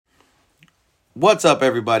What's up,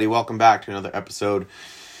 everybody? Welcome back to another episode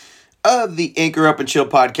of the Anchor Up and Chill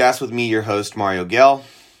podcast with me, your host, Mario Gell.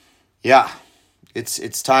 Yeah,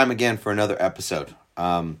 it's time again for another episode.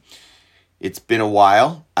 It's been a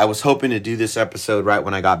while. I was hoping to do this episode right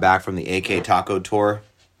when I got back from the AK Taco Tour.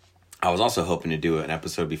 I was also hoping to do an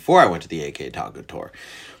episode before I went to the AK Taco Tour.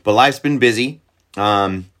 But life's been busy. So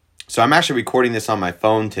I'm actually recording this on my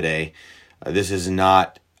phone today. This is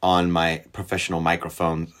not on my professional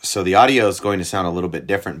microphone, so the audio is going to sound a little bit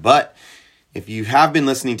different. But if you have been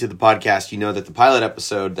listening to the podcast, you know that the pilot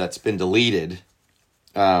episode that's been deleted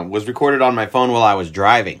was recorded on my phone while I was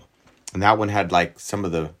driving, and that one had like some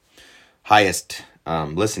of the highest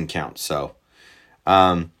listen counts. So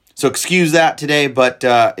excuse that today, but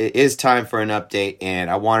it is time for an update, and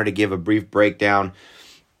I wanted to give a brief breakdown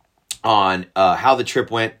on how the trip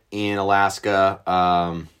went in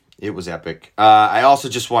Alaska. It was epic. I also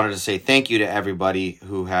just wanted to say thank you to everybody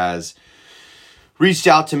who has reached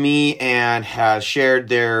out to me and has shared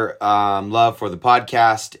their love for the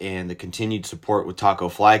podcast and the continued support with Taco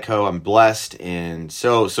Fly Co. I'm blessed and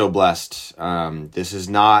so blessed. This is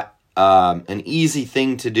not an easy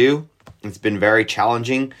thing to do. It's been very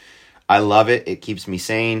challenging. I love it. It keeps me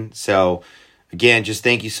sane. So again, just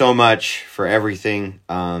thank you so much for everything.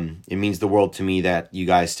 It means the world to me that you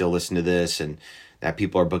guys still listen to this and that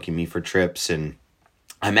people are booking me for trips. And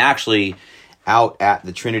I'm actually out at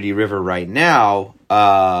the Trinity River right now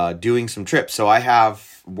doing some trips. So I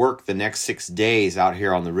have work the next 6 days out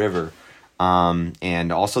here on the river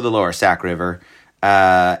and also the Lower Sac River.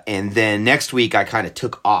 And then next week I kind of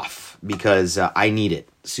took off because I need it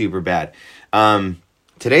super bad.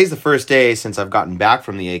 Today's the first day since I've gotten back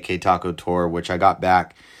from the AK Taco Tour, which I got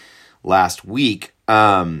back last week,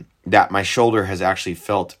 that my shoulder has actually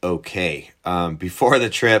felt okay. Before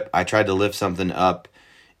the trip, I tried to lift something up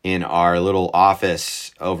in our little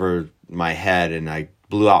office over my head, and I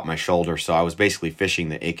blew out my shoulder. So I was basically fishing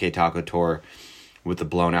the AK Taco Tour with a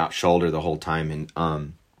blown out shoulder the whole time.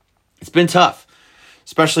 And it's been tough,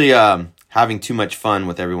 especially having too much fun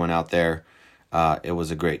with everyone out there. It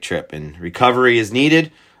was a great trip, and recovery is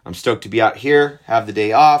needed. I'm stoked to be out here, have the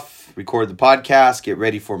day off, record the podcast, get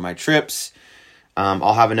ready for my trips.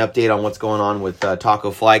 I'll have an update on what's going on with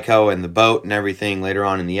Taco Fly Co. and the boat and everything later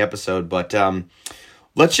on in the episode. But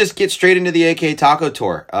let's just get straight into the AK Taco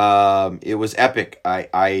Tour. It was epic.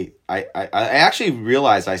 I actually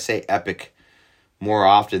realized I say epic more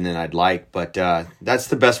often than I'd like, but that's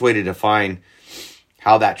the best way to define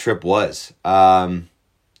how that trip was.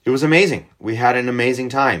 It was amazing. We had an amazing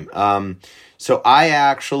time. So I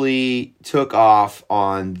actually took off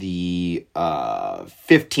on the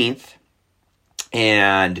 15th,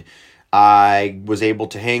 and I was able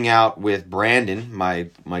to hang out with Brandon, my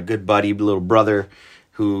good buddy, little brother,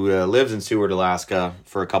 who lives in Seward, Alaska,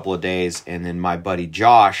 for a couple of days. And then my buddy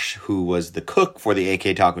Josh, who was the cook for the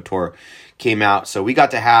AK Taco Tour, came out. So we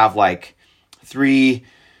got to have like 3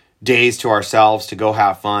 days to ourselves to go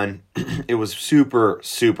have fun. It was super,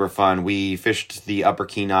 super fun. We fished the Upper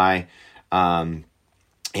Kenai, and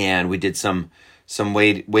we did some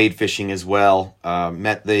wade fishing as well.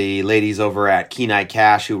 Met the ladies over at Kenai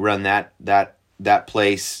Cache who run that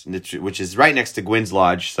place, which is right next to Gwynn's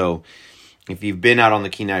Lodge. So if you've been out on the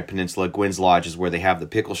Kenai Peninsula, Gwynn's Lodge is where they have the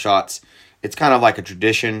pickle shots. It's kind of like a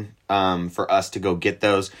tradition for us to go get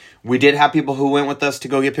those. We did have people who went with us to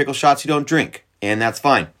go get pickle shots who don't drink, and that's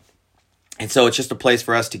fine. And so it's just a place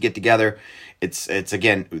for us to get together. It's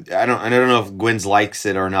again, I don't know if Gwynn's likes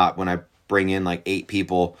it or not when I bring in like 8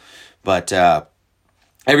 people, but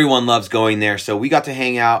everyone loves going there. So we got to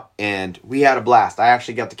hang out and we had a blast. I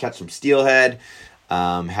actually got to catch some steelhead,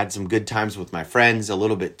 had some good times with my friends, a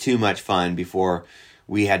little bit too much fun before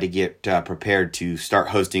we had to get prepared to start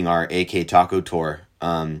hosting our AK Taco Tour.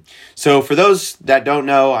 So for those that don't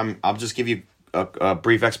know, I'll just give you a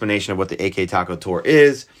brief explanation of what the AK Taco Tour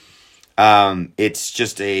is. It's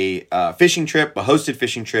just a fishing trip, a hosted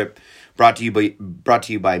fishing trip brought to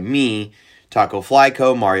you by me, Taco Fly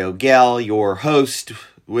Co., Mario Gell, your host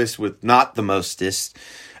with Not the Mostest.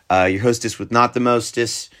 Your hostess with Not the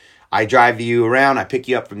Mostest. I drive you around. I pick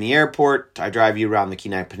you up from the airport. I drive you around the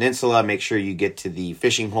Kenai Peninsula. Make sure you get to the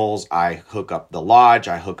fishing holes. I hook up the lodge.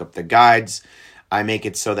 I hook up the guides. I make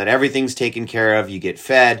it so that everything's taken care of. You get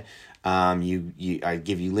fed. I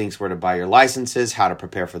give you links where to buy your licenses, how to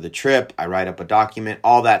prepare for the trip. I write up a document,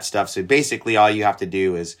 all that stuff. So basically all you have to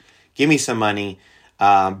do is give me some money,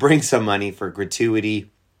 bring some money for gratuity,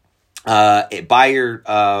 buy your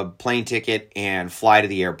plane ticket and fly to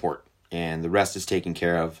the airport. And the rest is taken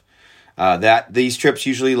care of. These trips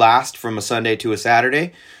usually last from a Sunday to a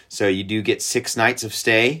Saturday. So you do get 6 nights of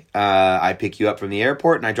stay. I pick you up from the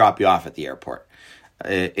airport and I drop you off at the airport.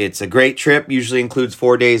 It's a great trip. Usually includes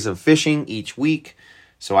 4 days of fishing each week.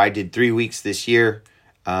 So I did 3 weeks this year.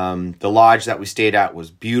 The lodge that we stayed at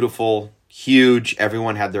was beautiful, huge.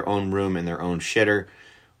 Everyone had their own room and their own shitter,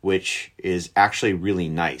 which is actually really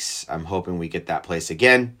nice. I'm hoping we get that place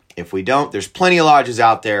again. If we don't, there's plenty of lodges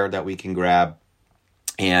out there that we can grab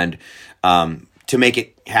and to make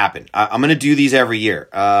it happen. I'm going to do these every year.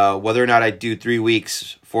 Whether or not I do 3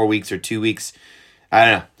 weeks, 4 weeks, or 2 weeks, I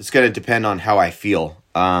don't know. It's going to depend on how I feel.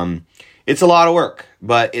 It's a lot of work,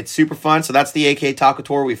 but it's super fun. So that's the AK Taco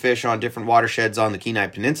Tour. We fish on different watersheds on the Kenai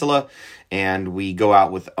Peninsula, and we go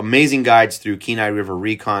out with amazing guides through Kenai River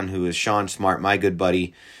Recon, who is Sean Smart, my good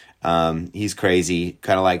buddy. He's crazy,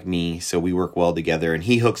 kind of like me, so we work well together, and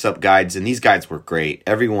he hooks up guides, and these guides were great.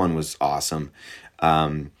 Everyone was awesome.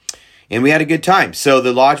 And we had a good time. So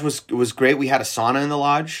the lodge was great. We had a sauna in the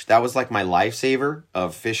lodge. That was like my lifesaver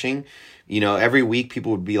of fishing. Every week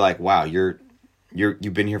people would be like, wow,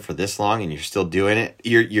 you've been here for this long and you're still doing it.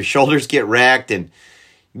 Your shoulders get wrecked, and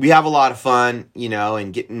we have a lot of fun,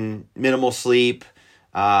 and getting minimal sleep,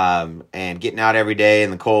 and getting out every day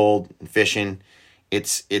in the cold and fishing.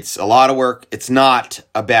 It's a lot of work. It's not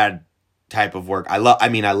a bad type of work. I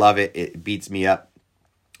love it. It beats me up.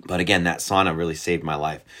 But again, that sauna really saved my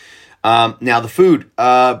life. Now the food,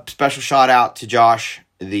 special shout out to Josh,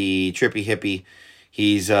 the Trippy Hippie.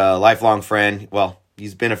 He's a lifelong friend. Well,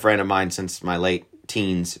 he's been a friend of mine since my late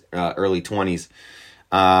teens, early 20s.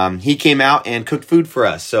 He came out and cooked food for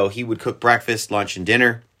us. So he would cook breakfast, lunch, and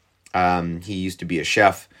dinner. He used to be a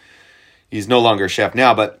chef. He's no longer a chef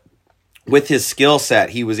now, but with his skill set,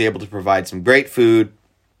 he was able to provide some great food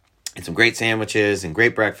and some great sandwiches and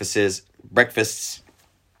great breakfasts.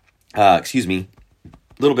 Excuse me.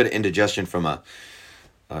 A little bit of indigestion from a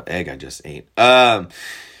egg I just ate.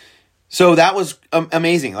 So that was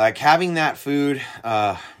amazing. Like having that food.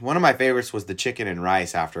 One of my favorites was the chicken and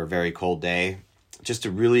rice after a very cold day. Just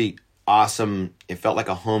a really awesome. It felt like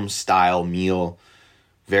a home style meal.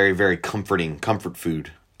 Very, very comfort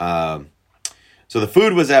food. So the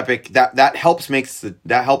food was epic. That helps make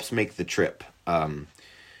the trip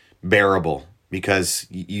bearable, because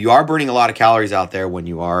you are burning a lot of calories out there when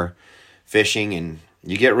you are fishing, and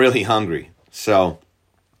you get really hungry. So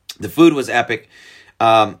the food was epic.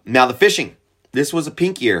 Now the fishing. This was a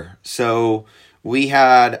pink year, so we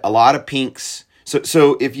had a lot of pinks.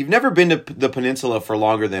 So if you've never been to the peninsula for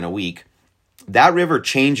longer than a week, that river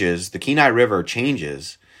changes. The Kenai River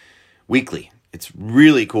changes weekly. It's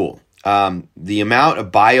really cool. The amount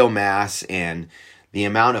of biomass and the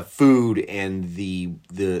amount of food and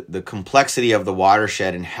the complexity of the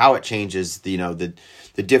watershed and how it changes, the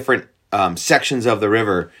different sections of the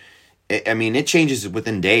river. It changes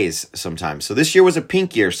within days sometimes. So this year was a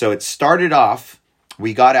pink year. So it started off,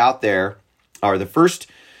 we got out there, or the first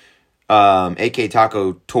AK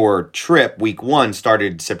Taco Tour trip, week 1,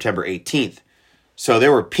 started September 18th. So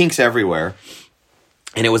there were pinks everywhere,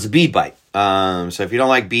 and it was a bead bite. So if you don't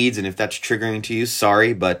like beads, and if that's triggering to you,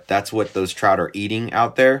 sorry, but that's what those trout are eating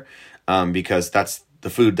out there, because that's the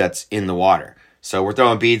food that's in the water. So we're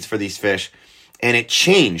throwing beads for these fish, and it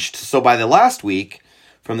changed. So by the last week,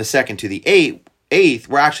 from the 2nd to the 8th,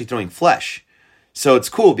 we're actually throwing flesh. So it's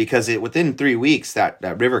cool because within 3 weeks, that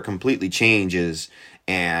river completely changes,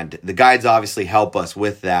 and the guides obviously help us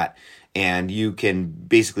with that. And you can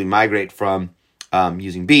basically migrate from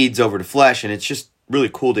using beads over to flesh, and it's just really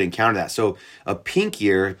cool to encounter that. So a pink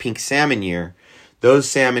salmon year, those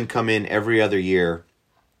salmon come in every other year.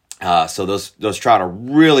 So those trout are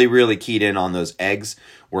really, really keyed in on those eggs.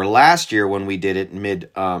 Where last year when we did it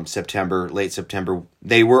mid-September, late September,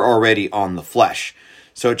 they were already on the flesh.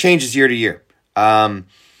 So it changes year to year.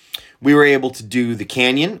 We were able to do the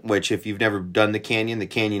canyon, which if you've never done the canyon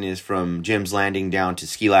is from Jim's Landing down to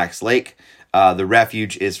Ski Lax Lake. The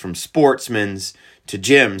refuge is from Sportsman's to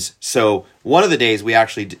Jim's. So one of the days we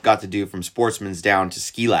actually got to do from Sportsman's down to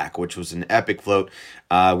Ski Lac, which was an epic float.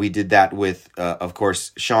 We did that with, of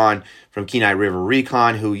course, Sean from Kenai River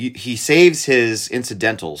Recon, who he saves his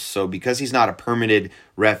incidentals. So because he's not a permitted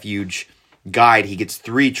refuge guide, he gets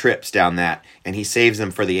 3 trips down that, and he saves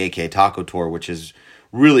them for the AK Taco Tour, which is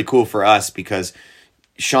really cool for us because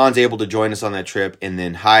Sean's able to join us on that trip and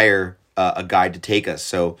then hire a guide to take us.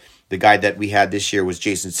 So the guide that we had this year was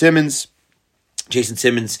Jason Simmons. Jason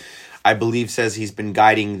Simmons, I believe, says he's been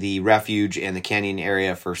guiding the refuge and the canyon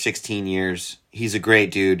area for 16 years. He's a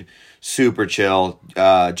great dude, super chill.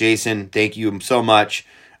 Jason, thank you so much.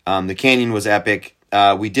 The canyon was epic.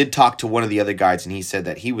 We did talk to one of the other guides, and he said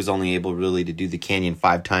that he was only able really to do the canyon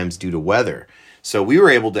 5 times due to weather. So we were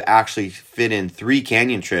able to actually fit in 3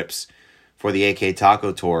 canyon trips for the AK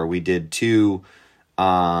Taco Tour. We did 2.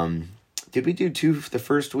 Did we do 2 the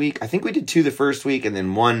first week? I think we did 2 the first week and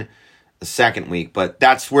then 1 the second week. But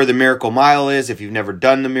that's where the Miracle Mile is. If you've never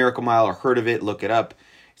done the Miracle Mile or heard of it, look it up.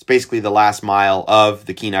 It's basically the last mile of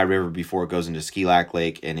the Kenai River before it goes into Ski Lac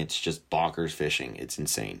Lake, and it's just bonkers fishing. It's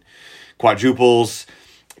insane. Quadruples,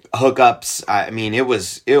 hookups. I mean, it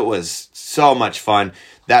was so much fun.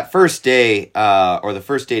 That first day, or the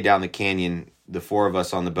first day down the canyon, the 4 of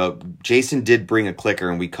us on the boat, Jason did bring a clicker,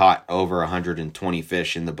 and we caught over 120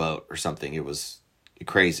 fish in the boat or something. It was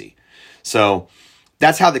crazy. So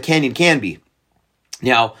that's how the canyon can be.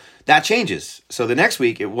 Now, that changes. So the next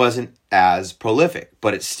week, it wasn't as prolific,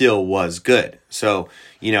 but it still was good. So,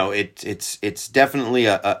 you know, it's definitely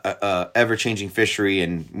a ever-changing fishery.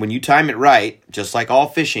 And when you time it right, just like all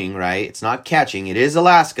fishing, right, it's not catching, it is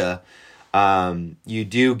Alaska, you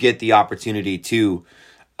do get the opportunity to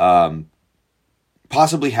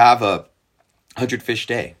possibly have a 100-fish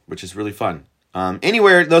day, which is really fun.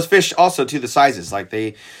 Anywhere, those fish also to the sizes, like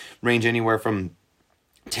they range anywhere from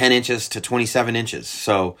 10 inches to 27 inches.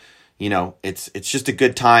 So, you know, it's just a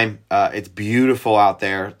good time. It's beautiful out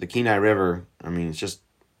there. The Kenai River, I mean, it just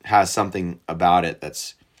has something about it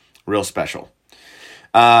that's real special.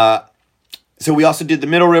 So we also did the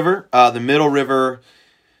Middle River. The Middle River,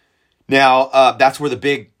 now, that's where the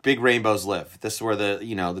big rainbows live. This is where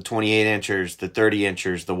the 28 inchers, the 30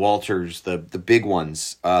 inchers, the Walters, the big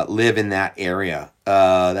ones live in that area.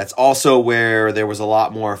 That's also where there was a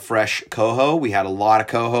lot more fresh coho. We had a lot of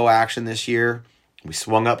coho action this year. We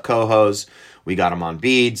swung up cohos. We got them on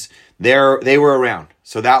beads. They were around.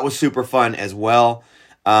 So that was super fun as well.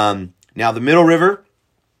 Now the Middle River,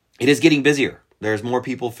 it is getting busier. There's more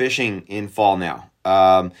people fishing in fall now.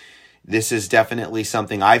 This is definitely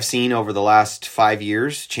something I've seen over the last 5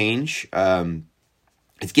 years change.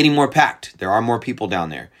 It's getting more packed. There are more people down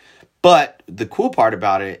there. But the cool part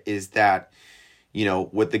about it is that, you know,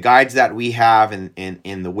 with the guides that we have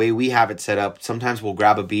and the way we have it set up, sometimes we'll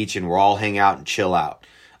grab a beach and we'll all hang out and chill out,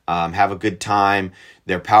 have a good time.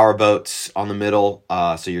 There are power boats on the middle,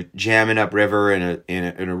 so you're jamming up river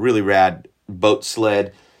in a really rad boat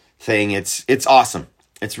sled thing. It's awesome.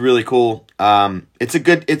 It's really cool. It's a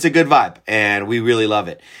good vibe, and we really love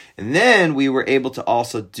it. And then we were able to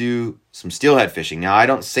also do some steelhead fishing. Now, I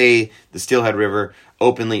don't say the Steelhead River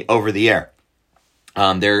openly over the air.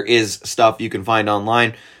 There is stuff you can find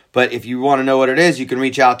online, but if you want to know what it is, you can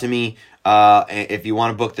reach out to me if you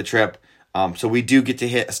want to book the trip. So we do get to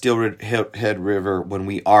hit a Steelhead River when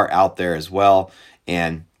we are out there as well,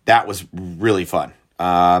 and that was really fun.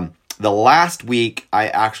 The last week I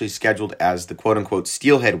actually scheduled as the quote-unquote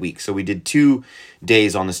Steelhead Week. So we did 2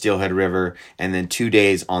 days on the Steelhead River and then 2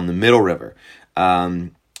 days on the Middle River.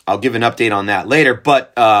 I'll give an update on that later,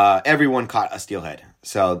 but everyone caught a steelhead.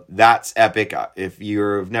 So that's epic. If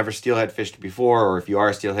you've never steelhead fished before, or if you are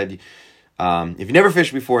a steelhead, if you've never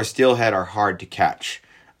fished before, steelhead are hard to catch.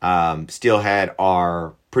 Steelhead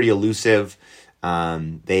are pretty elusive.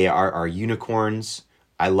 They are unicorns.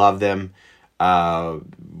 I love them.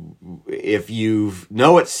 If you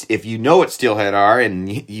know what steelhead are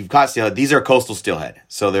and you've caught steelhead, these are coastal steelhead.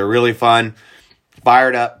 So they're really fun,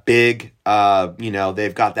 fired up, big.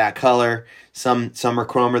 They've got that color. Some are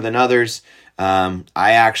chromer than others. I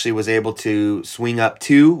actually was able to swing up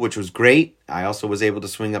 2, which was great. I also was able to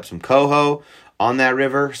swing up some coho on that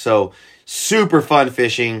river. So super fun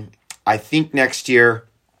fishing. I think next year,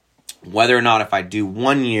 whether or not if I do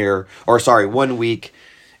 1 week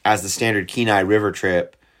as the standard Kenai River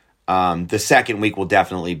trip, the second week will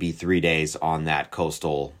definitely be 3 days on that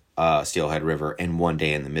coastal Steelhead River and 1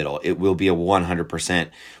 day in the middle. It will be a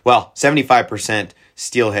 75%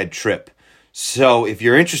 steelhead trip. So if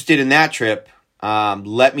you're interested in that trip,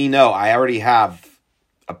 let me know. I already have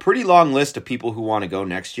a pretty long list of people who want to go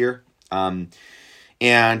next year.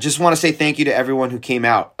 And just want to say thank you to everyone who came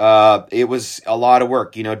out. It was a lot of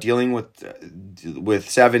work, dealing with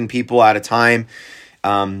 7 people at a time.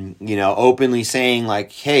 Openly saying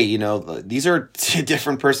like, hey, these are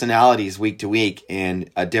different personalities week to week and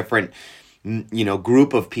a different,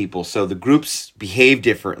 group of people. So the groups behave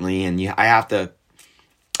differently, and I have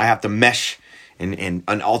to mesh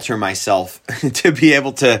and alter myself to be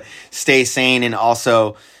able to stay sane and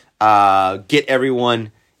also get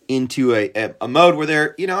everyone into a mode where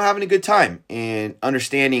they're, having a good time and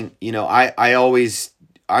understanding,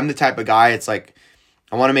 I'm the type of guy, it's like,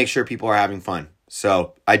 I want to make sure people are having fun.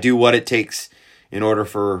 So I do what it takes in order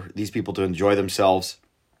for these people to enjoy themselves.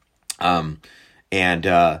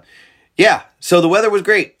 Yeah, so the weather was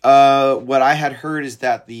great. What I had heard is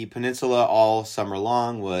that the peninsula all summer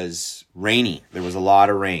long was rainy. There was a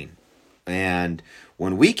lot of rain. And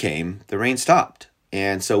when we came, the rain stopped.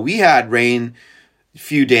 And so we had rain a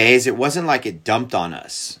few days. It wasn't like it dumped on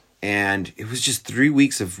us. And it was just 3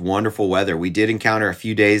 weeks of wonderful weather. We did encounter a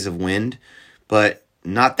few days of wind, but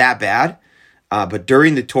not that bad. But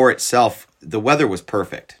during the tour itself, the weather was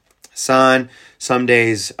perfect. Sun, some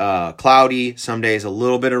days cloudy, some days a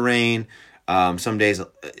little bit of rain. Some days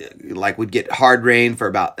like we'd get hard rain for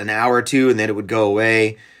about an hour or two, and then it would go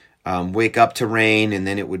away. Wake up to rain, and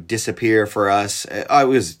then it would disappear for us.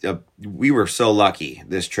 We were so lucky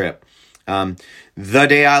this trip. The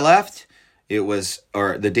day I left,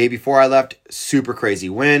 or the day before I left, super crazy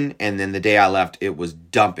wind, and then the day I left, it was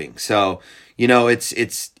dumping. So,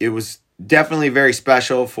 it was definitely very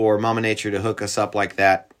special for Mama Nature to hook us up like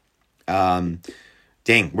that.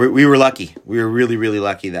 Dang, we were lucky. We were really, really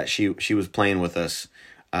lucky that she was playing with us,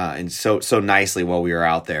 and so nicely while we were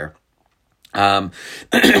out there.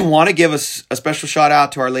 Want to give us a special shout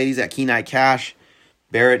out to our ladies at Kenai Cash,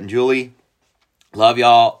 Barrett and Julie. Love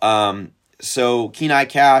y'all. So Kenai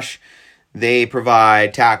Cash, they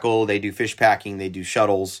provide tackle, they do fish packing, they do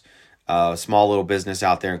shuttles. Small little business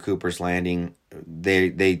out there in Cooper's Landing.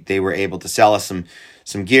 They were able to sell us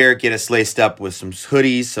some gear, get us laced up with some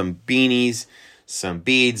hoodies, some beanies, some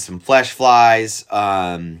beads, some flesh flies,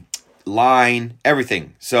 line,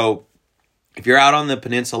 everything. So if you're out on the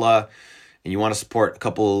peninsula and you want to support a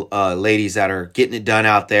couple ladies that are getting it done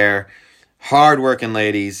out there, hard-working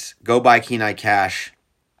ladies, go buy Kenai Cash.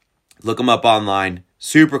 Look them up online.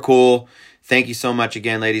 Super cool. Thank you so much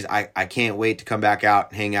again, ladies. I can't wait to come back out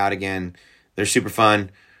and hang out again. They're super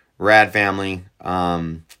fun. Rad family.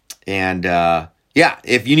 If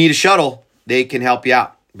you need a shuttle, they can help you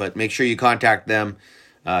out. But make sure you contact them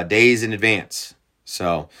days in advance.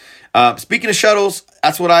 So, speaking of shuttles,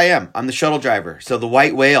 that's what I am. I'm the shuttle driver. So the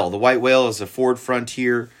White Whale is a Ford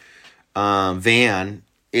Frontier van.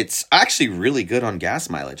 It's actually really good on gas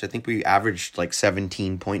mileage. I think we averaged like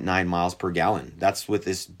 17.9 miles per gallon. That's with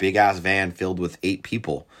this big ass van filled with 8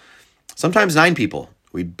 people, sometimes 9 people.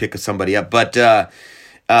 We'd pick somebody up, but the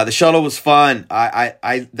shuttle was fun.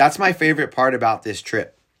 I that's my favorite part about this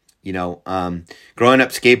trip. Growing up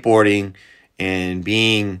skateboarding and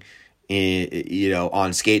being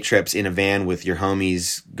on skate trips in a van with your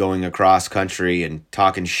homies going across country and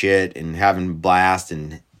talking shit and having a blast,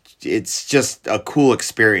 and it's just a cool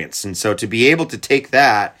experience. And so to be able to take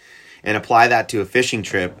that and apply that to a fishing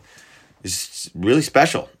trip is really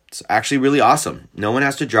special. It's actually really awesome. No one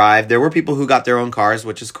has to drive. There were people who got their own cars,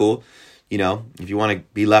 which is cool. If you want to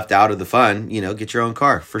be left out of the fun, get your own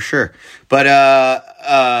car for sure. But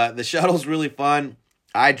the shuttle's really fun.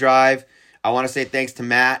 I drive. I want to say thanks to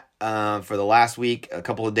Matt for the last week, a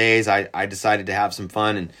couple of days. I decided to have some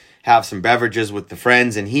fun and have some beverages with the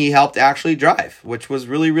friends, and he helped actually drive, which was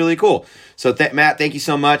really, really cool. So Matt, thank you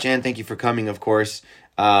so much, and thank you for coming, of course.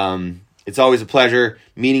 It's always a pleasure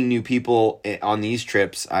meeting new people on these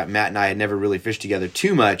trips. Matt and I had never really fished together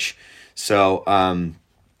too much, so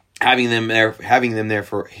having him there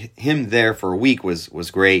for a week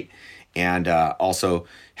was great, and also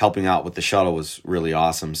helping out with the shuttle was really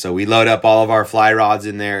awesome. So we load up all of our fly rods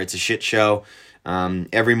in there. It's a shit show.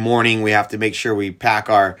 Every morning we have to make sure we pack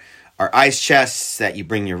our ice chests, that you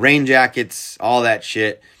bring your rain jackets, all that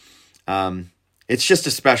shit. It's just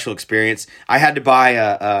a special experience. I had to buy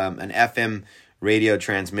an FM radio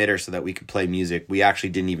transmitter so that we could play music. We actually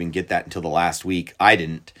didn't even get that until the last week. I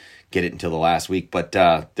didn't get it until the last week, but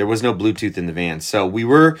there was no Bluetooth in the van. So we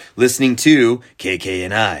were listening to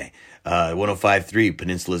KKNI, 105.3,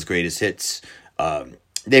 Peninsula's Greatest Hits.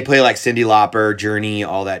 They play like Cyndi Lauper, Journey,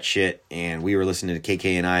 all that shit, and we were listening to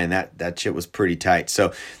KKNI, and that shit was pretty tight.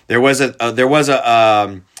 So there was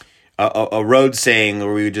a road saying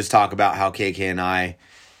where we would just talk about how KKNI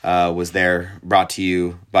was there, brought to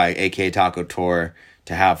you by AK Taco Tour,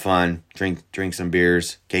 to have fun, drink some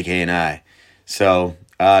beers, KKNI. So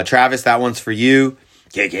Travis, that one's for you,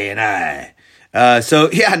 KKNI.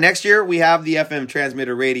 Next year we have the FM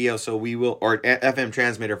transmitter radio, or FM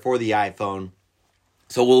transmitter for the iPhone.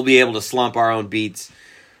 So we'll be able to slump our own beats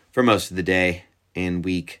for most of the day and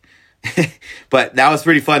week. But that was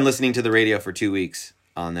pretty fun listening to the radio for 2 weeks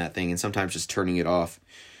on that thing, and sometimes just turning it off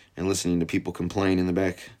and listening to people complain in the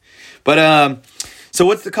back. But so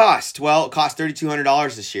what's the cost? Well, it cost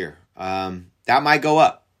 $3,200 this year. That might go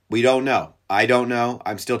up. We don't know. I don't know.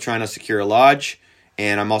 I'm still trying to secure a lodge,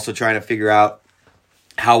 and I'm also trying to figure out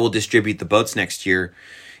how we'll distribute the boats next year,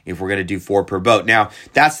 if we're going to do 4 per boat. Now,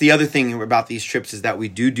 that's the other thing about these trips, is that we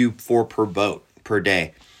do 4 per boat per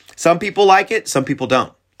day. Some people like it, some people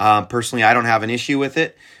don't. Personally, I don't have an issue with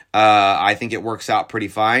it. I think it works out pretty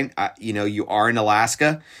fine. You are in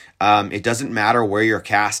Alaska. It doesn't matter where your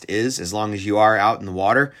cast is, as long as you are out in the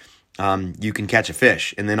water, you can catch a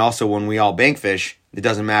fish. And then also when we all bank fish, it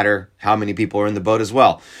doesn't matter how many people are in the boat as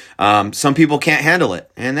well. Some people can't handle it,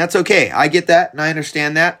 and that's okay. I get that, and I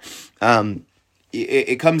understand that.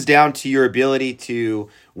 It comes down to your ability to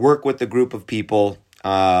work with a group of people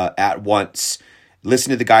at once, listen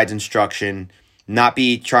to the guide's instruction, not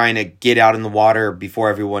be trying to get out in the water before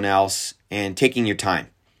everyone else, and taking your time.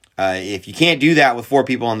 If you can't do that with 4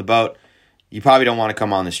 people on the boat, you probably don't want to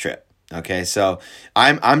come on this trip. Okay, so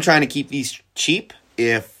I'm trying to keep these cheap.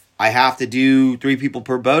 If I have to do 3 people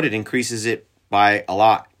per boat, it increases it by a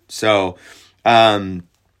lot. So we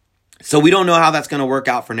don't know how that's going to work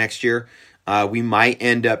out for next year. We might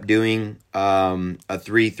end up doing a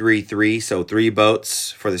 3-3-3, so 3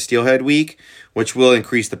 boats for the Steelhead week, which will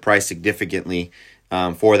increase the price significantly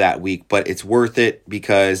for that week. But it's worth it,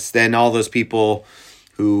 because then all those people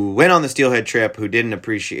who went on the Steelhead trip who didn't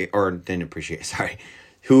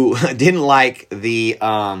like the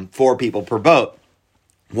 4 people per boat,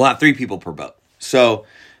 we'll have 3 people per boat. So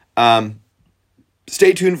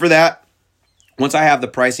stay tuned for that. Once I have the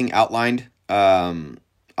pricing outlined,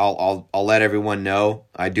 I'll let everyone know.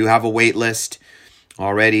 I do have a wait list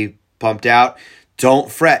already pumped out.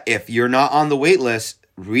 Don't fret. If you're not on the wait list,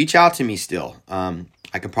 reach out to me still.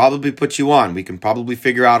 I can probably put you on. We can probably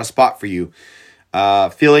figure out a spot for you.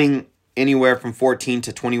 Filling anywhere from 14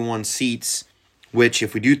 to 21 seats, which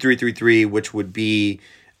if we do 3-3-3, which would be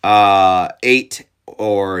 8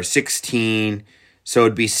 or 16, so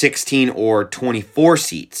it'd be 16 or 24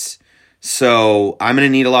 seats. So I'm going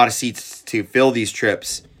to need a lot of seats to fill these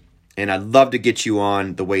trips, and I'd love to get you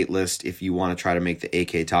on the wait list if you want to try to make the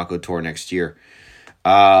AK Taco Tour next year.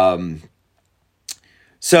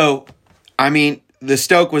 The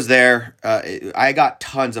stoke was there. I got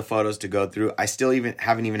tons of photos to go through. I still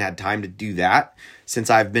haven't had time to do that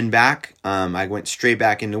since I've been back. I went straight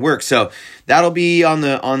back into work, so that'll be on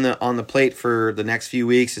the plate for the next few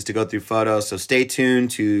weeks, is to go through photos. So stay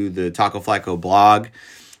tuned to the Taco Flyco blog,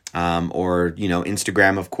 or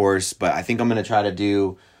Instagram, of course. But I think I'm going to try to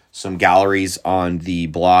do some galleries on the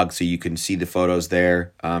blog so you can see the photos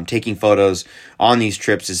there. Taking photos on these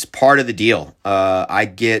trips is part of the deal.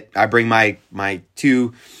 I bring my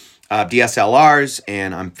 2 DSLRs,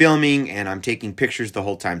 and I'm filming and I'm taking pictures the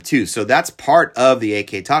whole time too. So that's part of the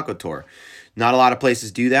AK Taco Tour. Not a lot of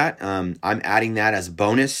places do that. I'm adding that as a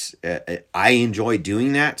bonus. I enjoy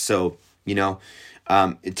doing that. So,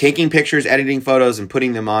 taking pictures, editing photos, and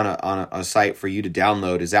putting them on a site for you to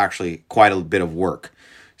download is actually quite a bit of work.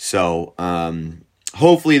 So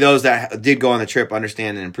hopefully those that did go on the trip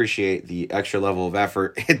understand and appreciate the extra level of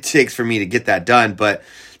effort it takes for me to get that done. But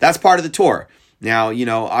that's part of the tour. Now,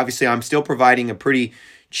 obviously I'm still providing a pretty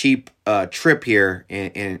cheap trip here,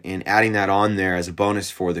 and adding that on there as a bonus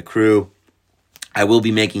for the crew. I will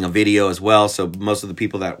be making a video as well, so most of the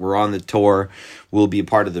people that were on the tour will be a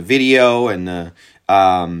part of the video. And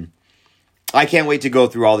I can't wait to go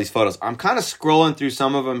through all these photos. I'm kind of scrolling through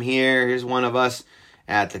some of them here. Here's one of us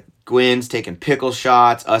at the Gwyn's taking pickle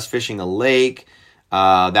shots, us fishing a lake.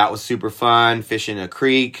 That was super fun. Fishing a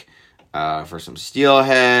creek for some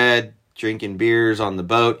steelhead, drinking beers on the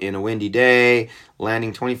boat in a windy day,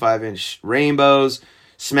 landing 25-inch rainbows,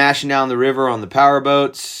 smashing down the river on the power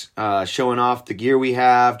boats, showing off the gear we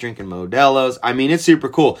have, drinking Modelo's. I mean, it's super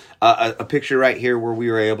cool. A picture right here where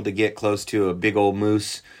we were able to get close to a big old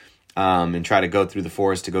moose and try to go through the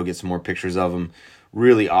forest to go get some more pictures of them.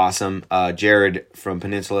 Really awesome. Jared from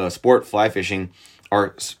Peninsula Sport Fishing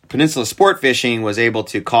was able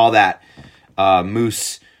to call that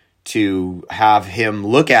moose to have him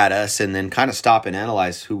look at us and then kind of stop and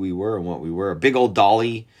analyze who we were and what we were. A big old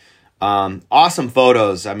dolly. Awesome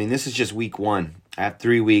photos. I mean, this is just week 1. I have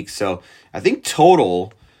 3 weeks. So I think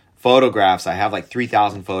total photographs, I have like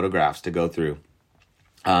 3,000 photographs to go through.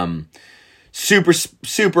 Super,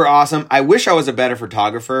 super awesome. I wish I was a better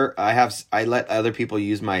photographer. I let other people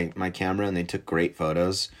use my camera, and they took great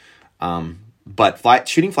photos. But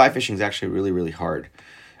shooting fly fishing is actually really, really hard.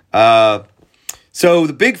 So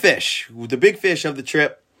the big fish of the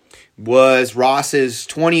trip was Ross's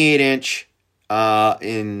 28-inch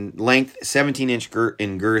in length, 17-inch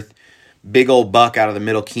in girth, big old buck out of the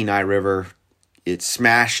middle Kenai River. It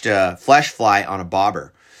smashed a flesh fly on a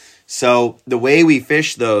bobber. So the way we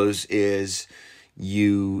fish those is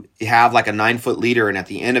you have like a 9-foot leader, and at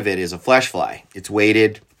the end of it is a flesh fly. It's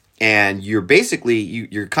weighted, and you're basically,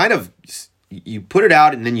 you put it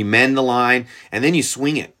out, and then you mend the line, and then you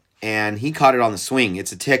swing it. And he caught it on the swing.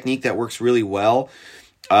 It's a technique that works really well.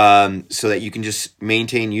 so that you can just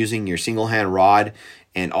maintain using your single hand rod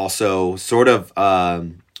and also sort of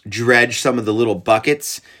dredge some of the little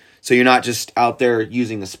buckets. So you're not just out there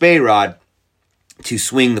using a spay rod to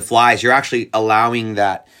swing the flies. You're actually allowing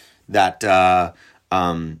that fly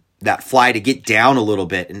to get down a little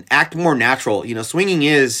bit and act more natural. Swinging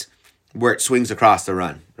is where it swings across the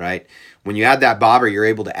run, right? When you add that bobber, you're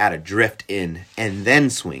able to add a drift in and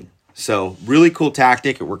then swing. So really cool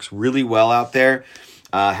tactic. It works really well out there.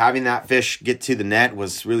 Having that fish get to the net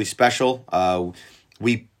was really special.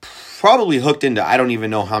 We probably hooked into, I don't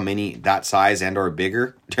even know how many that size and or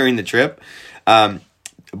bigger during the trip.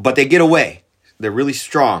 But they get away. They're really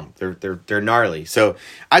strong. They're gnarly. So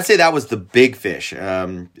I'd say that was the big fish.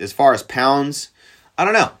 As far as pounds, I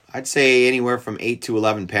don't know. I'd say anywhere from 8 to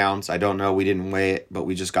 11 pounds. I don't know. We didn't weigh it, but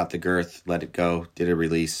we just got the girth, let it go, did a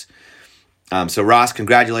release. So Ross,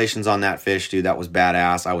 congratulations on that fish, dude. That was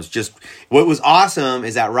badass. What was awesome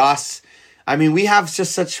is that Ross, we have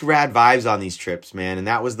just such rad vibes on these trips, man. And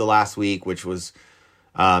that was the last week, which was,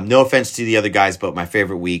 no offense to the other guys, but my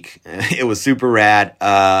favorite week. It was super rad.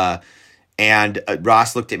 And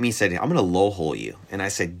Ross looked at me and said, I'm going to low hole you. And I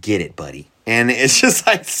said, get it, buddy. And it's just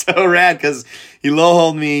like so rad because he low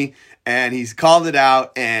holed me and he's called it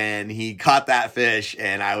out and he caught that fish.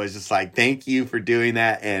 And I was just like, thank you for doing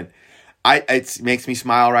that. And it makes me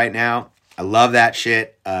smile right now. I love that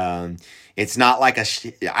shit. It's not like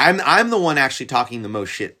I'm the one actually talking the most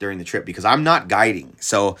shit during the trip because I'm not guiding.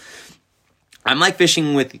 So I'm like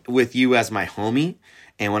fishing with you as my homie.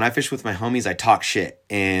 And when I fish with my homies, I talk shit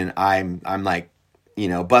and I'm like,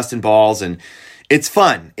 busting balls and it's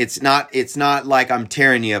fun. It's not like I'm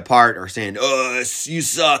tearing you apart or saying, oh, you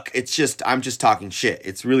suck. It's just, I'm just talking shit.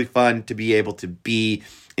 It's really fun to be able to be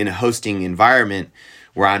in a hosting environment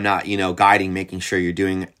where I'm not, guiding, making sure you're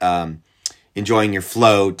doing, enjoying your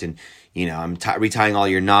float and, I'm retying all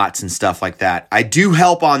your knots and stuff like that. I do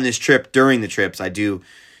help on this trip during the trips. I do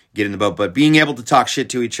get in the boat, but being able to talk shit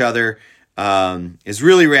to each other, is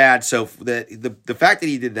really rad. So the fact that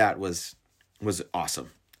he did that was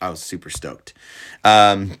awesome. I was super stoked.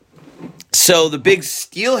 So the big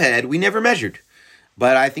steelhead, we never measured,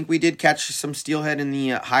 but I think we did catch some steelhead in the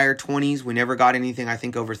higher 20s. We never got anything, I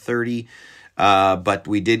think, over 30. But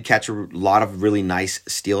we did catch a lot of really nice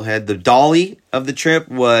steelhead. The dolly of the trip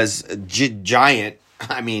was giant.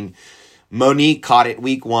 Monique caught it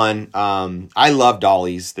week 1. I love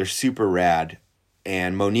dollies. They're super rad.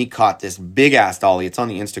 And Monique caught this big ass dolly. It's on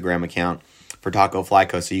the Instagram account for Taco Fly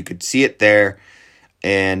Co. So you could see it there.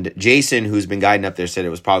 And Jason, who's been guiding up there, said it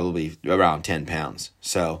was probably around 10 pounds.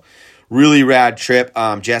 So really rad trip.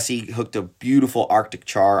 Jesse hooked a beautiful Arctic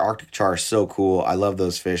char. Arctic char is so cool. I love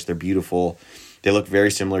those fish. They're beautiful. They look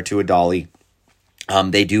very similar to a dolly.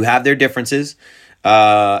 They do have their differences.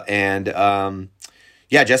 Jesse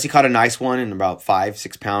caught a nice one in about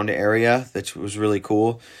 5-6 pound area. That was really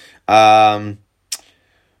cool. My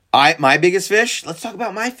biggest fish, let's talk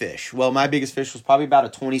about my fish. Well, my biggest fish was probably about a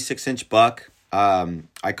 26-inch buck.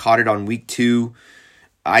 I caught it on week 2.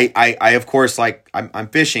 I of course, I'm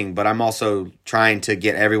fishing, but I'm also trying to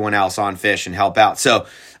get everyone else on fish and help out. So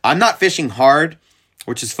I'm not fishing hard,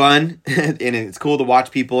 which is fun. And it's cool to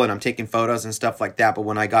watch people and I'm taking photos and stuff like that. But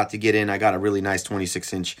when I got to get in, I got a really nice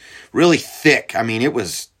 26-inch, really thick. It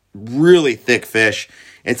was really thick fish.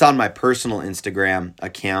 It's on my personal Instagram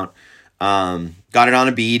account. Got it on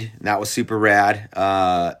a bead. That was super rad.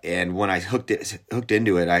 And when I hooked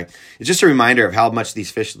into it, it's just a reminder of how much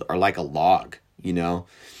these fish are like a log,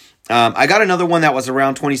 I got another one that was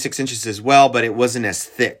around 26 inches as well, but it wasn't as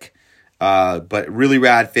thick. But really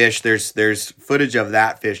rad fish. There's footage of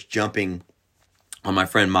that fish jumping on my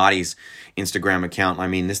friend Marty's Instagram account.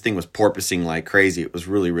 This thing was porpoising like crazy. It was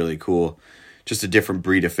really, really cool. Just a different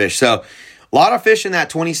breed of fish. So a lot of fish in that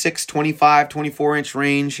 26, 25, 24-inch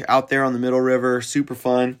range out there on the Middle River. Super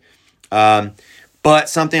fun. But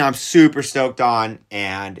something I'm super stoked on.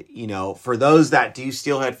 And, for those that do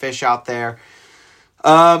steelhead fish out there,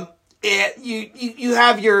 you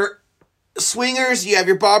have your swingers, you have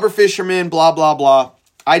your bobber fishermen, blah, blah, blah.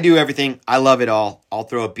 I do everything. I love it all. I'll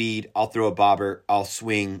throw a bead. I'll throw a bobber. I'll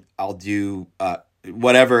swing. I'll do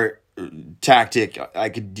whatever tactic I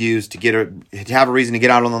could use to have a reason to get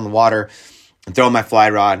out on the water and throw my fly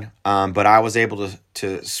rod. But I was able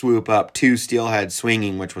to swoop up 2 steelhead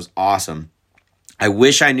swinging, which was awesome. I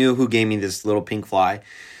wish I knew who gave me this little pink fly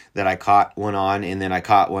that I caught one on, and then I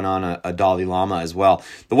caught one on a Dolly Llama as well.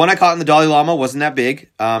 The one I caught in the Dolly Llama wasn't that big.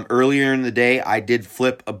 Earlier in the day, I did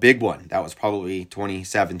flip a big one. That was probably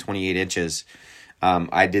 27, 28 inches.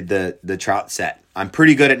 I did the trout set. I'm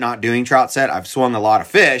pretty good at not doing trout set. I've swung a lot of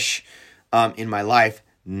fish in my life.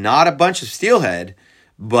 Not a bunch of steelhead,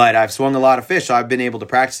 but I've swung a lot of fish, so I've been able to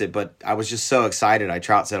practice it. But I was just so excited. I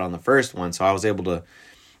trout set on the first one, so I was able to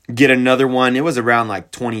get another one. It was around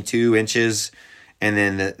like 22 inches. And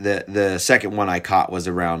then the second one I caught was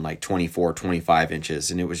around like 24, 25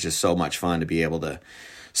 inches. And it was just so much fun to be able to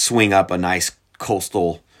swing up a nice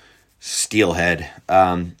coastal steelhead.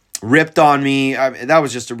 Ripped on me. That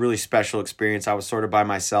was just a really special experience. I was sort of by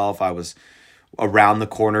myself. I was around the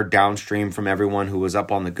corner downstream from everyone who was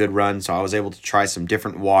up on the good run. So I was able to try some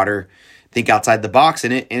different water, think outside the box,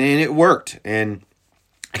 and it worked. And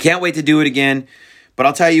I can't wait to do it again. But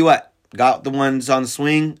I'll tell you what. Got the ones on the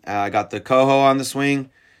swing. I got the coho on the swing.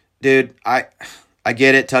 Dude, I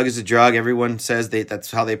get it. Tug is a drug. Everyone says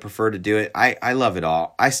that's how they prefer to do it. I love it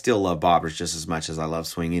all. I still love bobbers just as much as I love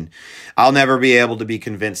swinging. I'll never be able to be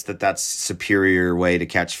convinced that that's superior way to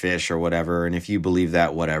catch fish or whatever. And if you believe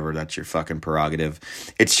that, whatever, that's your fucking prerogative.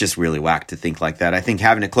 It's just really whack to think like that. I think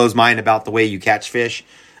having a closed mind about the way you catch fish,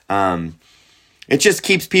 it just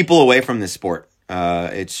keeps people away from this sport.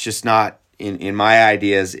 It's just not. In my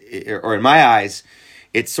ideas, or in my eyes,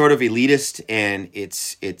 it's sort of elitist, and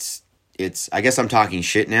it's. I guess I'm talking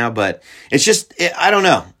shit now, but it's just I don't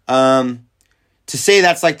know. To say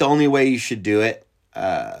that's like the only way you should do it,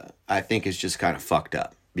 I think is just kind of fucked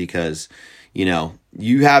up, because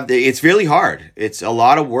you have it's really hard. It's a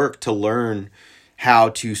lot of work to learn how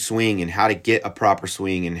to swing and how to get a proper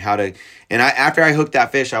swing and how to. And after I hooked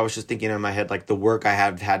that fish, I was just thinking in my head like the work I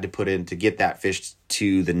have had to put in to get that fish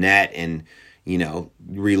to the net and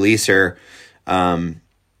release her. I'm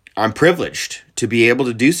privileged to be able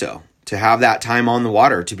to do so, to have that time on the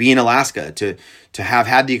water, to be in Alaska, to have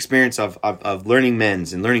had the experience of learning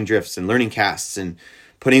mends and learning drifts and learning casts and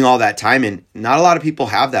putting all that time in. Not a lot of people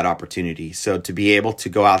have that opportunity. So to be able to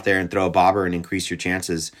go out there and throw a bobber and increase your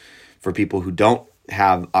chances for people who don't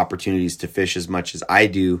have opportunities to fish as much as I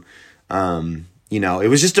do. It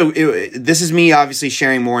was just this is me obviously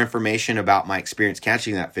sharing more information about my experience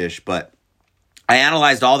catching that fish, but I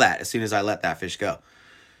analyzed all that as soon as I let that fish go.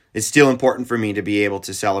 It's still important for me to be able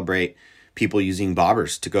to celebrate people using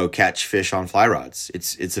bobbers to go catch fish on fly rods.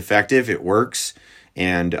 It's effective. It works.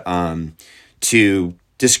 And to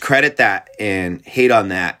discredit that and hate on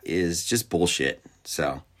that is just bullshit.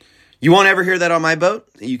 So you won't ever hear that on my boat.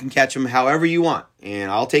 You can catch them however you want, and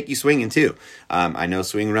I'll take you swinging too. I know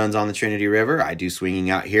swing runs on the Trinity River. I do swinging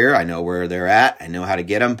out here. I know where they're at. I know how to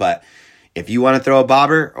get them. But if you want to throw a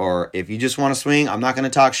bobber or if you just want to swing, I'm not going to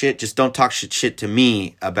talk shit. Just don't talk shit to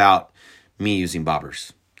me about me using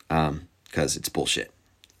bobbers, because it's bullshit.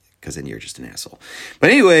 Because then you're just an asshole. But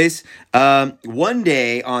anyways, one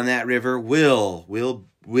day on that river, Will,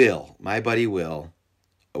 my buddy Will,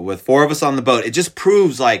 with 4 of us on the boat, it just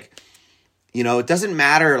proves like, it doesn't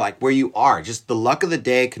matter like where you are. Just the luck of the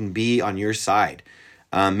day can be on your side.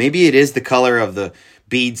 Maybe it is the color of the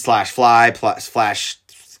bead /fly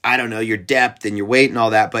 / I don't know, your depth and your weight and all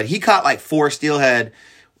that. But he caught like 4 steelhead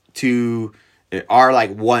to our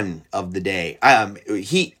like 1 of the day. I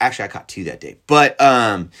caught 2 that day. But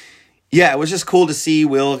yeah, it was just cool to see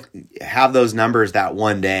Will have those numbers that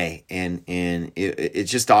one day. And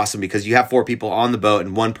it's just awesome because you have 4 people on the boat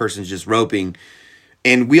and one person's just roping.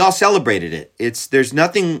 And we all celebrated it. There's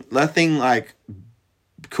nothing like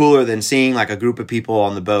cooler than seeing like a group of people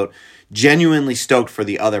on the boat genuinely stoked for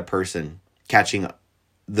the other person catching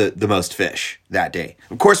the most fish that day.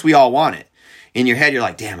 Of course, we all want it. In your head, you're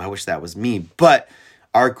like, damn, I wish that was me. But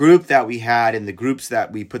our group that we had and the groups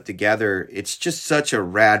that we put together, it's just such a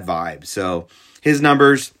rad vibe. So his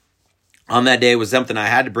numbers on that day was something I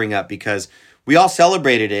had to bring up because we all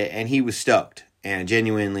celebrated it and he was stoked and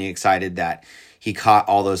genuinely excited that he caught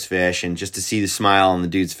all those fish, and just to see the smile on the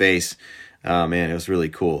dude's face, man, it was really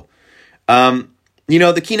cool.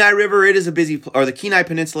 The Kenai River, the Kenai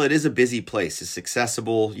Peninsula, it is a busy place. It's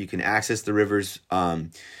accessible. You can access the rivers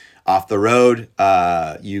off the road.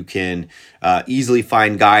 You can easily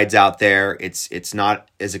find guides out there. It's not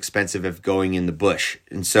as expensive as going in the bush.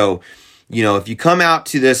 And so, if you come out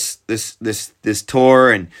to this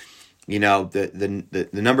tour and the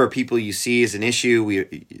number of people you see is an issue,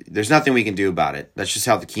 there's nothing we can do about it. That's just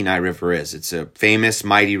how the Kenai River is. It's a famous,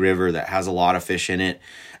 mighty river that has a lot of fish in it.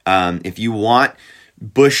 If you want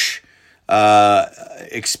bush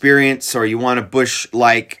experience, or you want a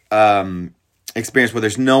bush-like experience where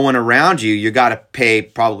there's no one around you, you got to pay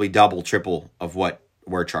probably double, triple of what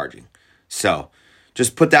we're charging. So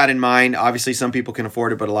just put that in mind. Obviously, some people can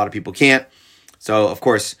afford it, but a lot of people can't. So, of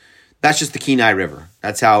course, that's just the Kenai River.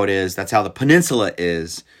 That's how it is. That's how the peninsula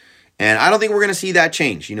is. And I don't think we're going to see that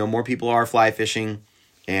change. More people are fly fishing.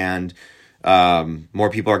 And More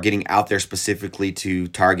people are getting out there specifically to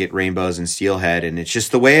target rainbows and steelhead, and it's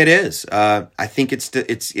just the way it is. I think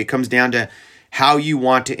it comes down to how you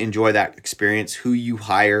want to enjoy that experience, who you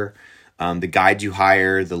hire, the guides you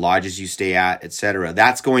hire, the lodges you stay at, etc.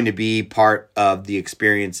 That's going to be part of the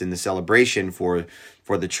experience and the celebration for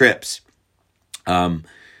the trips.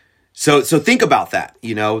 So think about that.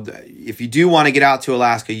 If you do want to get out to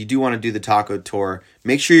Alaska, you do want to do the taco tour,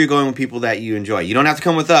 make sure you're going with people that you enjoy. You don't have to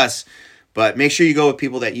come with us, but make sure you go with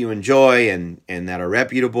people that you enjoy and that are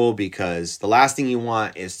reputable, because the last thing you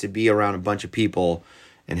want is to be around a bunch of people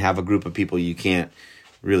and have a group of people you can't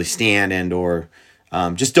really stand or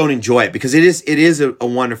just don't enjoy it, because it is a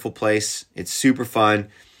wonderful place. It's super fun.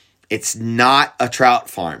 It's not a trout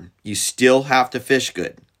farm. You still have to fish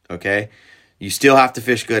good, okay? You still have to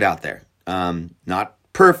fish good out there. Not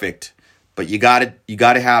perfect, but you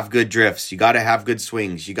gotta have good drifts. You gotta have good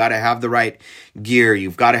swings. You gotta have the right gear.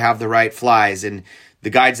 You've got to have the right flies. And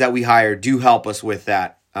the guides that we hire do help us with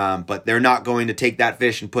that. But they're not going to take that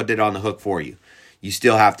fish and put it on the hook for you. You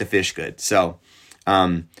still have to fish good. So I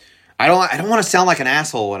don't want to sound like an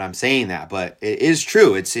asshole when I'm saying that, but it is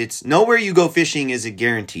true. It's nowhere you go fishing is it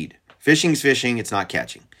guaranteed. Fishing's fishing. It's not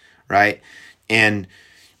catching, right? And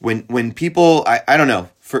when people, I don't know,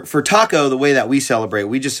 for taco, the way that we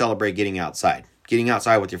just celebrate getting outside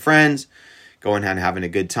with your friends, going out and having a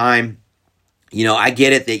good time. I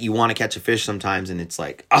get it that you want to catch a fish sometimes and it's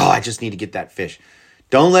like, oh, I just need to get that fish.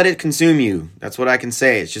 Don't let it consume you. That's what I can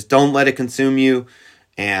say. It's just don't let it consume you,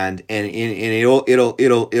 and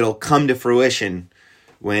it'll come to fruition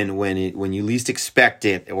when you least expect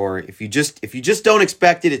it, or if you just don't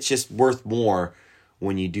expect it, it's just worth more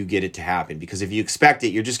when you do get it to happen, because if you expect it,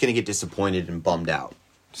 you're just going to get disappointed and bummed out.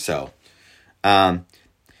 So, I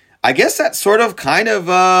guess that's sort of kind of,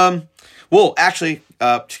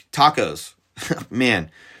 tacos.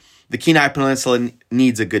 Man, the Kenai Peninsula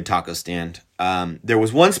needs a good taco stand. There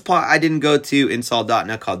was one spot I didn't go to in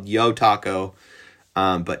Soldotna called Yo Taco,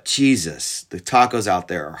 but Jesus, the tacos out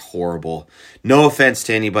there are horrible. No offense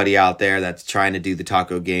to anybody out there that's trying to do the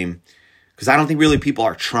taco game, because I don't think really people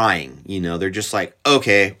are trying. They're just like,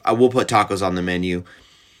 okay, I will put tacos on the menu.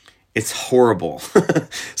 It's horrible.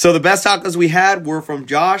 So the best tacos we had were from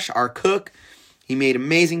Josh, our cook. He made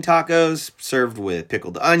amazing tacos served with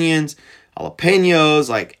pickled onions, jalapenos,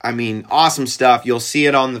 awesome stuff. You'll see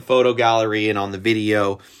it on the photo gallery and on the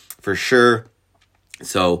video for sure.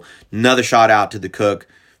 So another shout out to the cook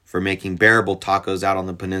for making bearable tacos out on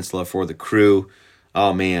the peninsula for the crew.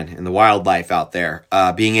 Oh man, and the wildlife out there.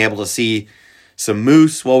 Being able to see some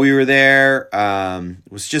moose while we were there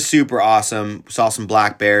was just super awesome. We saw some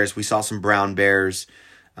black bears. We saw some brown bears.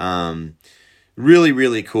 Really,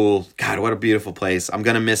 really cool. God, what a beautiful place. I'm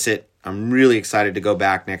going to miss it. I'm really excited to go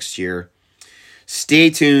back next year. Stay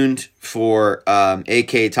tuned for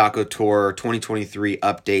AK Taco Tour 2023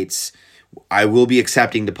 updates. I will be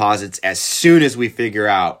accepting deposits as soon as we figure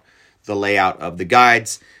out the layout of the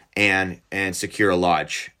guides and secure a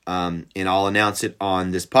lodge. And I'll announce it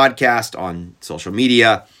on this podcast, on social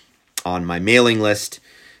media, on my mailing list,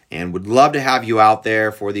 and would love to have you out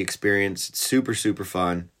there for the experience. It's super, super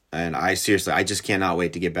fun. And I just cannot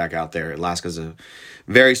wait to get back out there. Alaska's a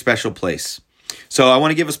very special place. So I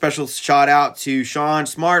want to give a special shout out to Sean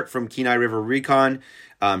Smart from Kenai River Recon.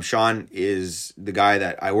 Sean is the guy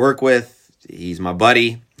that I work with. He's my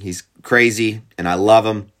buddy. He's crazy, and I love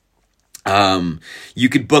him. You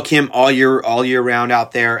could book him all year round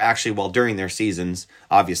out there. Actually, during their seasons,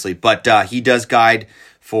 obviously. But he does guide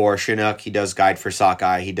for Chinook. He does guide for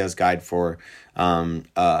sockeye. He does guide for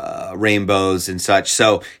rainbows and such.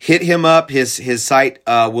 So hit him up. His site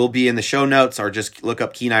will be in the show notes, or just look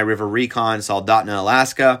up Kenai River Recon, Soldotna,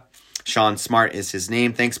 Alaska. Sean Smart is his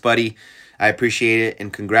name. Thanks, buddy. I appreciate it,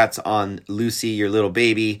 and congrats on Lucy, your little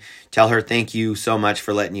baby. Tell her thank you so much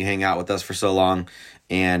for letting you hang out with us for so long.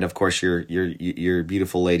 And of course, your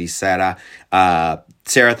beautiful lady, Sarah.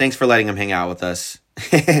 Sarah, thanks for letting him hang out with us.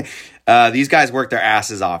 These guys work their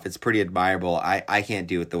asses off. It's pretty admirable. I can't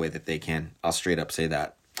do it the way that they can. I'll straight up say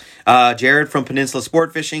that. Jared from Peninsula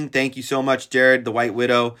Sport Fishing. Thank you so much, Jared, the White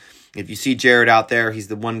Widow. If you see Jared out there, he's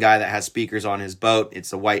the one guy that has speakers on his boat.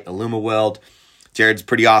 It's a white Alumaweld. Jared's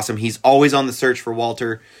pretty awesome. He's always on the search for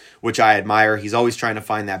Walter, which I admire. He's always trying to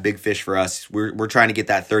find that big fish for us. We're trying to get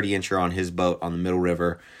that 30-incher on his boat on the Middle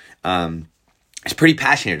River. He's pretty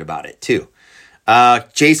passionate about it too.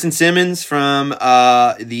 Jason Simmons from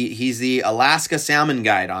he's the Alaska Salmon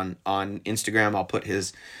Guide on Instagram. I'll put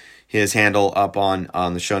his handle up on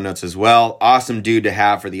the show notes as well. Awesome dude to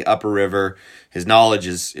have for the Upper River. His knowledge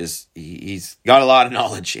he's got a lot of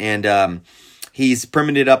knowledge, and he's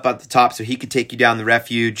permitted up at the top so he could take you down the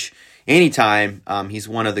refuge. anytime. He's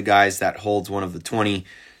one of the guys that holds one of the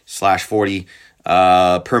 20/40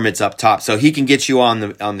 permits up top, so he can get you on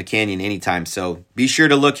the canyon anytime. So be sure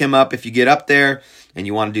to look him up if you get up there and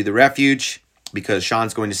you want to do the refuge, because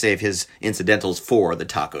Sean's going to save his incidentals for the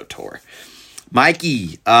taco tour.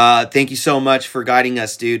 Mikey, thank you so much for guiding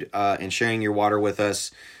us, dude, and sharing your water with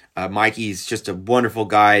us. Mikey's just a wonderful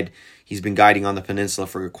guide. He's been guiding on the peninsula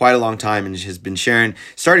for quite a long time and has been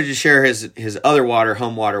started to share his other water,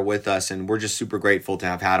 home water, with us, and we're just super grateful to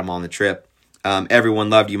have had him on the trip. Everyone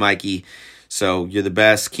loved you, Mikey, so you're the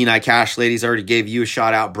best. Kenai Cash Ladies already gave you a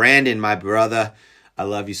shout out. Brandon, my brother, I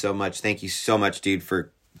love you so much. Thank you so much, dude,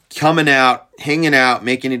 for coming out, hanging out,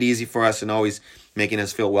 making it easy for us, and always making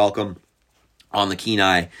us feel welcome on the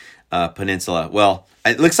Kenai Peninsula. Well,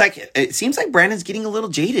 it seems like Brandon's getting a little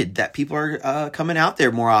jaded that people are coming out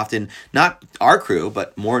there more often. Not our crew,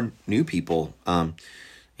 but more new people. And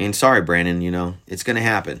sorry, Brandon, it's going to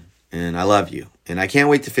happen. And I love you. And I can't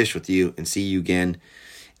wait to fish with you and see you again.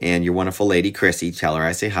 And your wonderful lady, Chrissy, tell her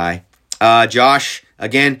I say hi. Josh,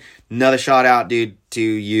 again, another shout out, dude, to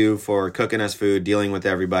you for cooking us food, dealing with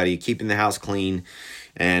everybody, keeping the house clean.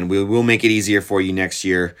 And we will make it easier for you next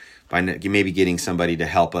year by maybe getting somebody to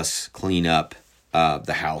help us clean up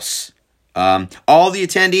the house. All the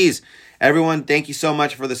attendees, everyone, thank you so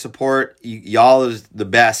much for the support. Y'all is the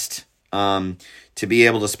best to be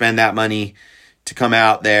able to spend that money to come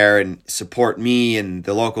out there and support me and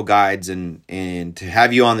the local guides and to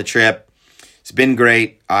have you on the trip. It's been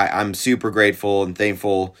great. I'm super grateful and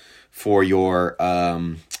thankful for your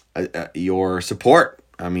support.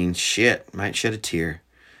 I mean, might shed a tear.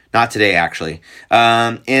 Not today, actually.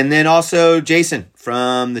 And then also Jason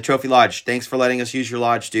from the Trophy Lodge. Thanks for letting us use your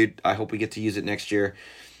lodge, dude. I hope we get to use it next year.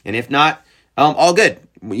 And if not, all good.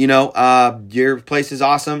 Your place is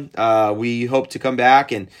awesome. We hope to come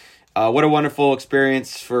back. And what a wonderful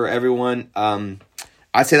experience for everyone.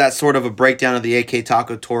 I'd say that's sort of a breakdown of the AK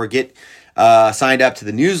Taco Tour. Get signed up to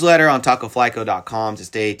the newsletter on tacoflyco.com to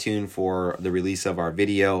stay tuned for the release of our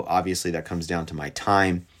video. Obviously, that comes down to my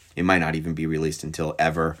time. It might not even be released until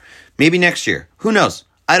ever. Maybe next year. Who knows?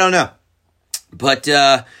 I don't know. But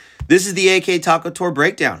this is the AK Taco Tour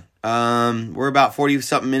breakdown. We're about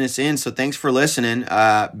 40-something minutes in, so thanks for listening.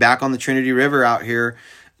 Back on the Trinity River out here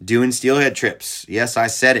doing steelhead trips. Yes, I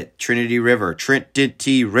said it. Trinity River.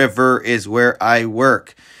 Trinity River is where I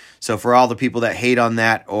work. So for all the people that hate on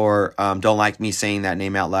that or don't like me saying that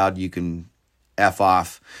name out loud, you can F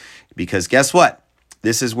off. Because guess what?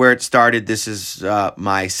 This is where it started. This is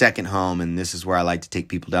my second home, and this is where I like to take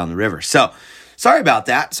people down the river. So, sorry about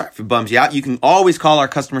that. Sorry if it bums you out. You can always call our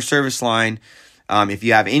customer service line if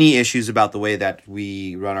you have any issues about the way that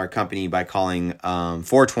we run our company by calling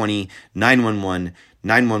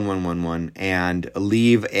 420-911-91111 and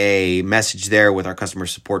leave a message there with our customer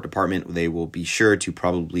support department. They will be sure to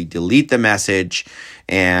probably delete the message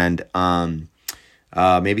and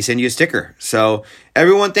maybe send you a sticker. So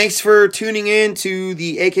everyone, thanks for tuning in to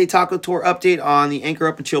the AK Taco Tour update on the Anchor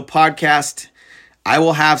Up and Chill podcast. I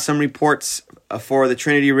will have some reports for the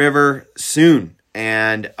Trinity River soon.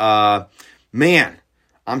 And man,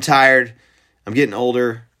 I'm tired. I'm getting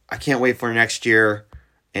older. I can't wait for next year.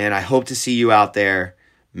 And I hope to see you out there.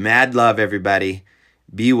 Mad love, everybody.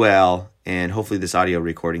 Be well. And hopefully this audio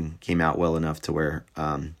recording came out well enough to where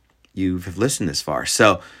you have listened this far.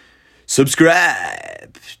 So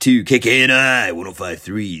subscribe to KKNI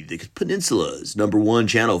 105.3, the Peninsula's #1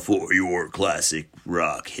 channel for your classic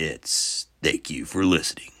rock hits. Thank you for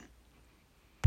listening.